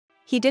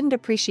He didn't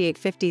appreciate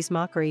 50's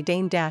mockery.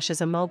 Dame Dash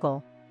is a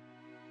mogul.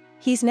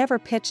 He's never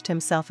pitched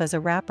himself as a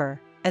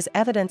rapper, as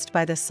evidenced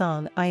by the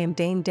song I Am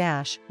Dame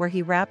Dash, where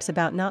he raps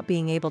about not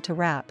being able to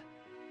rap.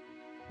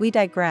 We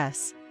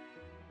digress.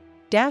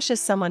 Dash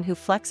is someone who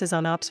flexes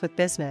on ops with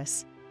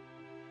business.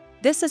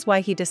 This is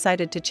why he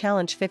decided to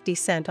challenge 50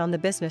 Cent on the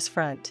business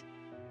front.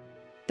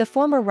 The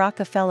former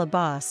Rockefeller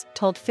boss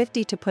told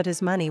 50 to put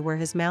his money where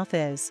his mouth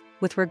is,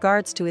 with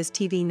regards to his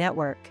TV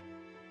network.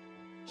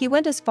 He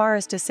went as far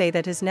as to say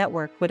that his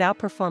network would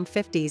outperform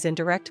 50's in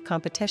direct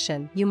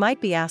competition. You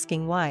might be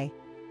asking why.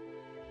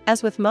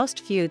 As with most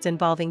feuds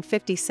involving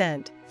 50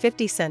 Cent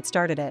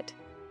started it.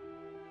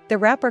 The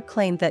rapper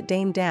claimed that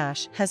Dame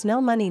Dash has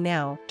no money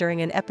now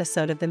during an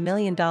episode of the $1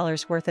 Million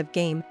Worth of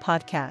Game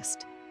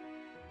podcast.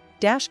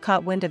 Dash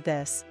caught wind of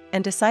this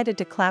and decided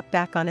to clap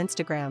back on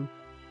Instagram.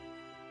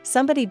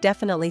 Somebody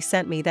definitely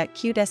sent me that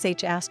cute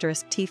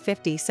sh*t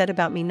 50 said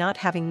about me not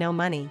having no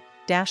money,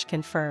 Dash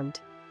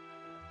confirmed.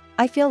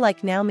 I feel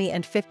like now me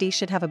and 50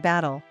 should have a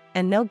battle,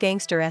 and no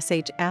gangster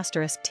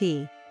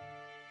sh*t.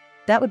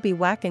 That would be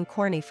whack and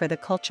corny for the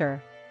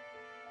culture.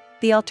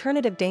 The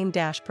alternative Dame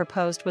Dash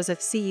proposed was a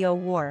CEO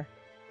war.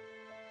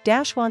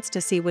 Dash wants to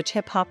see which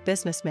hip-hop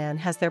businessman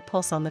has their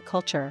pulse on the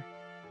culture.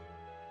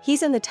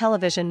 He's in the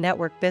television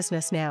network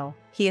business now,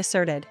 he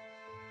asserted.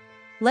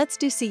 Let's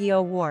do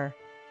CEO war.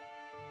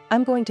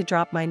 I'm going to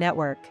drop my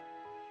network.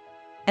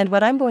 And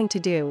what I'm going to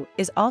do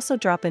is also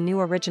drop a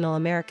new original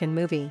American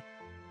movie.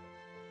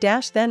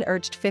 Dash then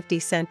urged 50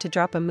 Cent to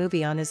drop a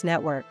movie on his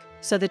network,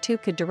 so the two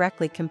could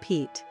directly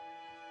compete.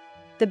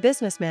 The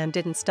businessman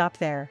didn't stop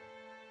there.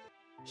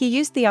 He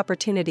used the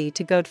opportunity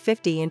to goad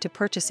 50 into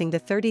purchasing the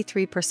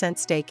 33%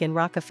 stake in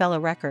Rockefeller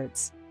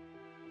Records.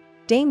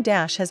 Dame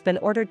Dash has been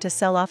ordered to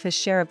sell off his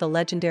share of the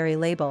legendary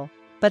label,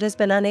 but has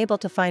been unable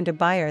to find a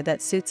buyer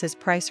that suits his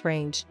price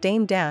range.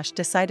 Dame Dash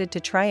decided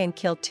to try and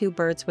kill two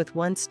birds with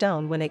one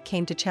stone when it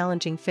came to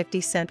challenging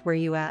 50 Cent. Where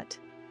you at?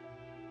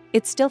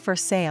 It's still for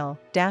sale,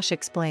 Dash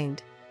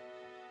explained.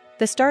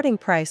 The starting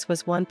price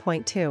was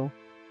 1.2.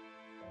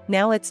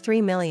 Now it's 3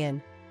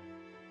 million.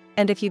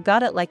 And if you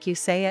got it like you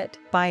say it,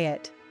 buy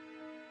it.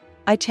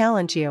 I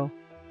challenge you.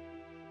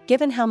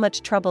 Given how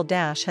much trouble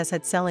Dash has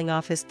had selling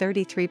off his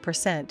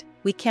 33%,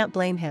 we can't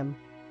blame him.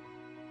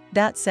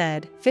 That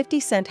said, 50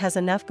 Cent has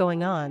enough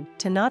going on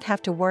to not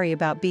have to worry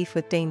about beef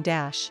with Dame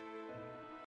Dash.